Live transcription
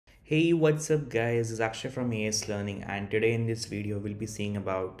Hey, what's up guys? This is Akshay from AS Learning, and today in this video we'll be seeing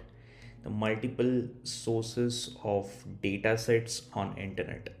about the multiple sources of data sets on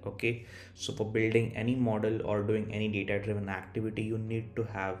internet. Okay, so for building any model or doing any data driven activity, you need to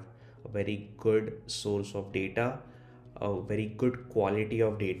have a very good source of data, a very good quality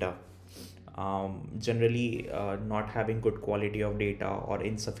of data. Generally, not having good quality of data or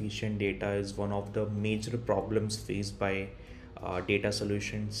insufficient data is one of the major problems faced by data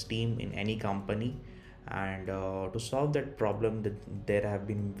solutions team in any company. And to solve that problem, there have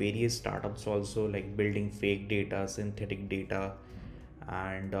been various startups also, like building fake data, synthetic data,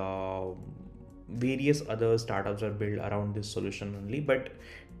 and various other startups are built around this solution only. But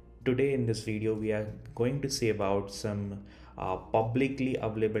today in this video we are going to see about some publicly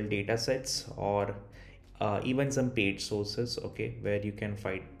available data sets, or even some paid sources, okay, where you can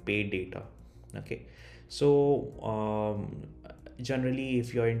find paid data. Okay, so generally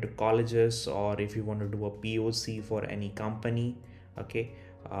if you're into colleges, or if you want to do a POC for any company, okay,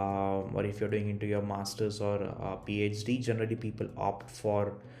 or if you're doing into your masters or PhD, generally people opt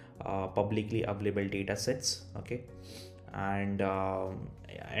for publicly available data sets. Okay, and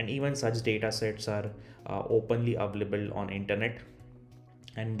even such data sets are openly available on internet,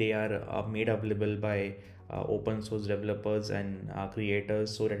 and they are made available by open source developers and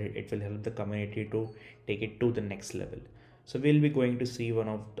creators, so that it will help the community to take it to the next level. So we'll be going to see one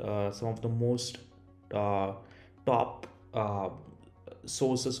of some of the most uh, top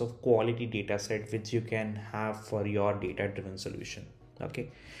sources of quality data set which you can have for your data driven solution.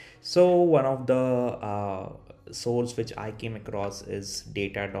 Okay, so one of the source which I came across is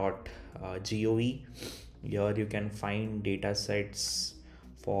data.gov. Here you can find data sets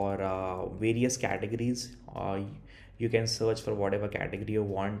for various categories. You can search for whatever category you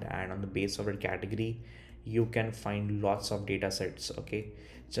want, and on the base of that category you can find lots of data sets. Okay,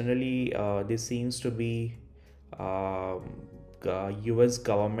 generally this seems to be US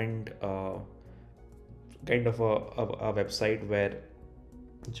government kind of a website where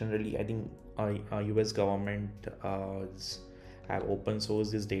generally I think US government have open sourced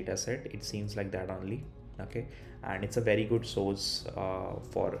this data set. It seems like that only. Okay, and it's a very good source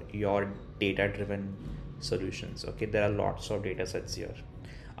for your data driven solutions. Okay, there are lots of data sets here.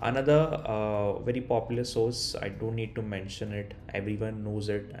 Another very popular source, I don't need to mention it, everyone knows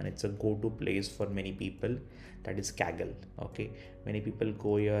it, and it's a go-to place for many people, that is Kaggle. Okay, many people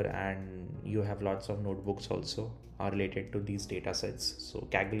go here, and you have lots of notebooks also are related to these data sets. So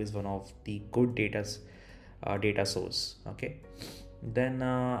Kaggle is one of the good data source. Okay, then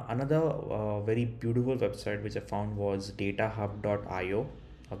another very beautiful website which I found was datahub.io.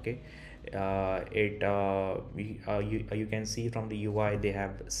 Okay, you can see from the UI they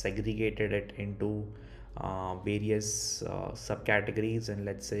have segregated it into various subcategories. And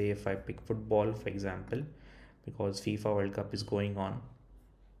let's say if I pick football for example, because FIFA World Cup is going on,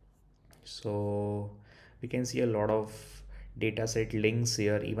 so we can see a lot of dataset links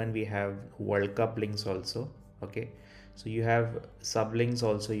here. Even we have World Cup links also. Okay, so you have sublinks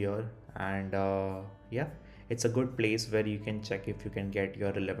also here, and yeah, it's a good place where you can check if you can get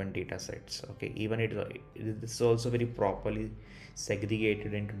your relevant data sets. Okay, even it is also very properly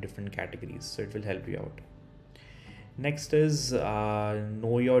segregated into different categories, so it will help you out. Next is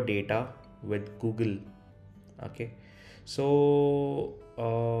know your data with Google. Okay, so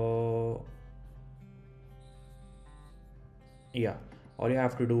yeah, all you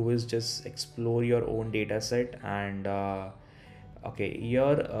have to do is just explore your own data set. And okay,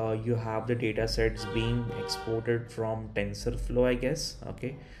 here you have the data sets being exported from TensorFlow, I guess.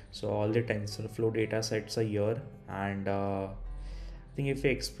 Okay, so all the TensorFlow data sets are here, and I think if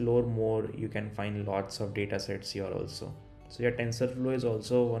you explore more you can find lots of data sets here also. So yeah, TensorFlow is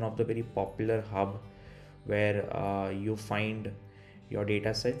also one of the very popular hub where you find your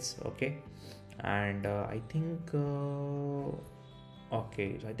data sets. Okay, and I think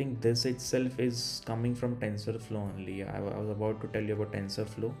okay, so I think this itself is coming from TensorFlow only. Yeah, I was about to tell you about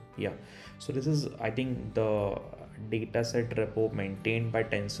TensorFlow. Yeah, so this is, I think, the dataset repo maintained by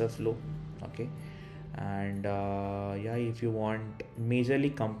TensorFlow. Okay, and yeah, if you want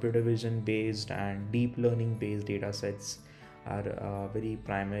majorly computer vision based and deep learning based data sets are very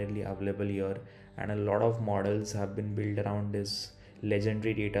primarily available here, and a lot of models have been built around this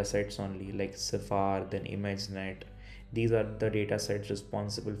legendary data sets only, like Cephar, then ImageNet. These are the data sets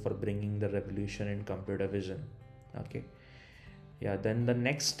responsible for bringing the revolution in computer vision. Okay, yeah, then the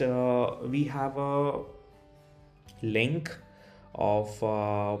next we have a link of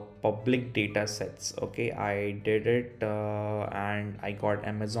public data sets. Okay, I did it and I got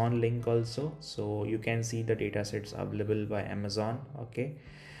Amazon link also, so you can see the data sets available by Amazon. Okay,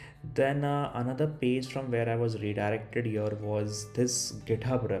 Then another page from where I was redirected here was this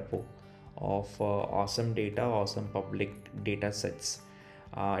GitHub repo of awesome data, awesome public data sets.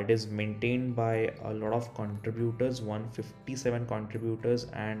 It is maintained by a lot of contributors, 157 contributors,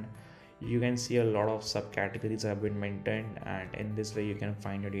 and you can see a lot of subcategories have been maintained, and in this way you can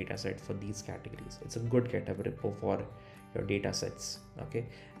find a data set for these categories. It's a good GitHub repo for your data sets. Okay,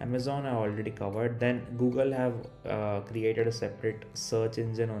 Amazon I already covered. Then Google have created a separate search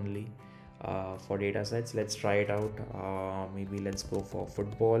engine only for data sets. Let's try it out. Maybe let's go for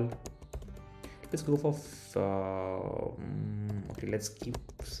football. Let's go for okay, let's keep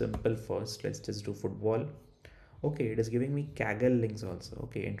simple first. Let's just do football. Okay, it is giving me Kaggle links also.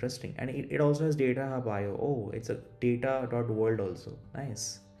 Okay, interesting. And it also has data bio. Oh, it's a data.world also.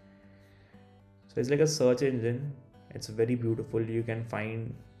 Nice. So it's like a search engine. It's very beautiful. You can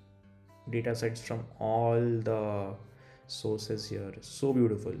find data sets from all the sources here. So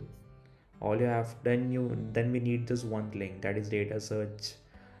beautiful. All you have then we need this one link, that is data search,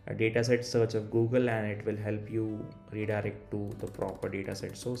 a dataset search of Google, and it will help you redirect to the proper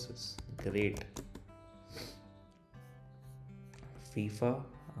dataset sources. Great. FIFA.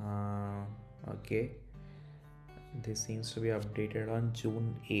 Okay, this seems to be updated on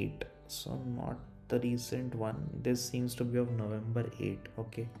June 8, so not the recent one. This seems to be of November 8.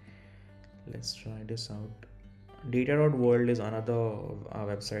 Okay, let's try this out. Data.world is another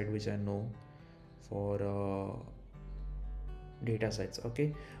website which I know for datasets.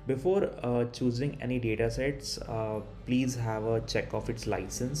 Okay, before choosing any datasets, please have a check of its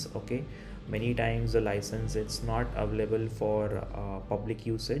license. Okay, many times the license it's not available for public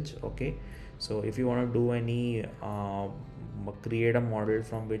usage. Okay, so if you want to do any create a model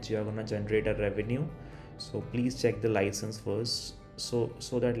from which you are going to generate a revenue, so please check the license first, so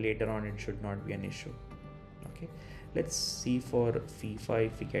that later on it should not be an issue. Okay, let's see for FIFA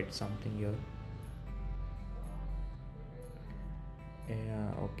if we get something here.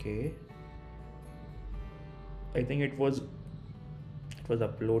 Yeah, okay, I think it was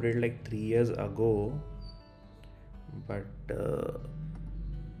uploaded like 3 years ago, but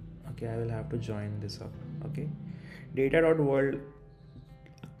okay, I will have to join this up. Okay, data.world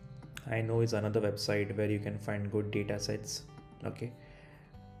I know is another website where you can find good data sets. Okay,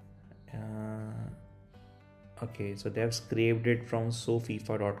 uh, okay, so they have scraped it from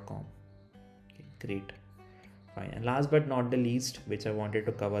sofifa.com. Okay, great. Fine. And last but not the least, which I wanted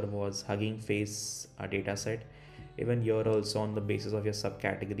to cover, was Hugging Face dataset. Even here also, on the basis of your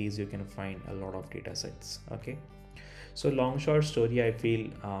subcategories, you can find a lot of datasets. Okay. So long short story, I feel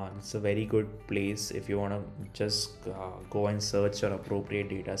it's a very good place if you want to just go and search your appropriate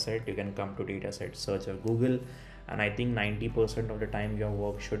dataset. You can come to dataset search or Google, and I think 90% of the time your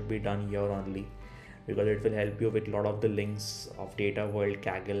work should be done here only, because it will help you with a lot of the links of Data World,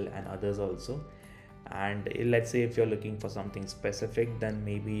 Kaggle, and others also. And let's say if you're looking for something specific, then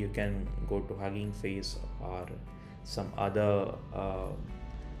maybe you can go to Hugging Face or some other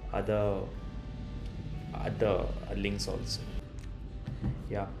other links also.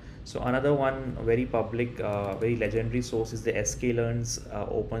 Yeah, so another one very public, very legendary source is the sklearn's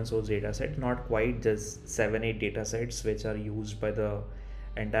open source dataset. Not quite, just 7-8 datasets which are used by the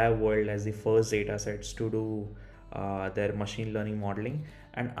entire world as the first datasets to do their machine learning modeling.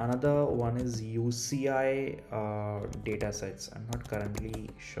 And another one is UCI datasets. I'm not currently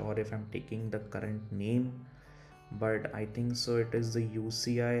sure if I'm taking the current name, but I think so it is the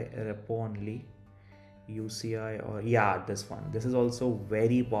UCI repo only. UCI, or yeah, this one. This is also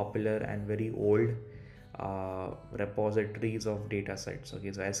very popular and very old repositories of data sets.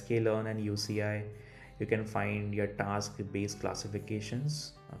 Okay, so sklearn and UCI, you can find your task based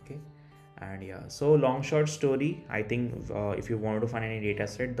classifications. Okay, and yeah, so long short story, I think if you want to find any data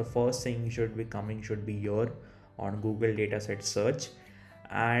set, the first thing should be here on Google dataset search.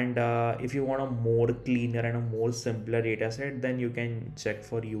 And if you want a more cleaner and a more simpler data set, then you can check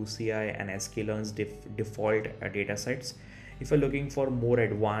for UCI and sklearn's default data sets. If you're looking for more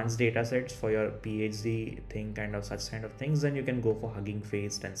advanced data sets for your PhD thing, such kind of things, then you can go for Hugging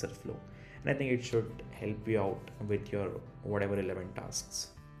Face, TensorFlow, and I think it should help you out with your whatever relevant tasks.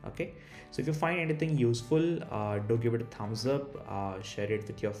 Okay, so if you find anything useful, do give it a thumbs up, share it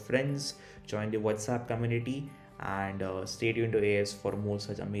with your friends, join the WhatsApp community, and stay tuned to AS for more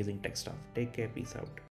such amazing tech stuff. Take care, peace out.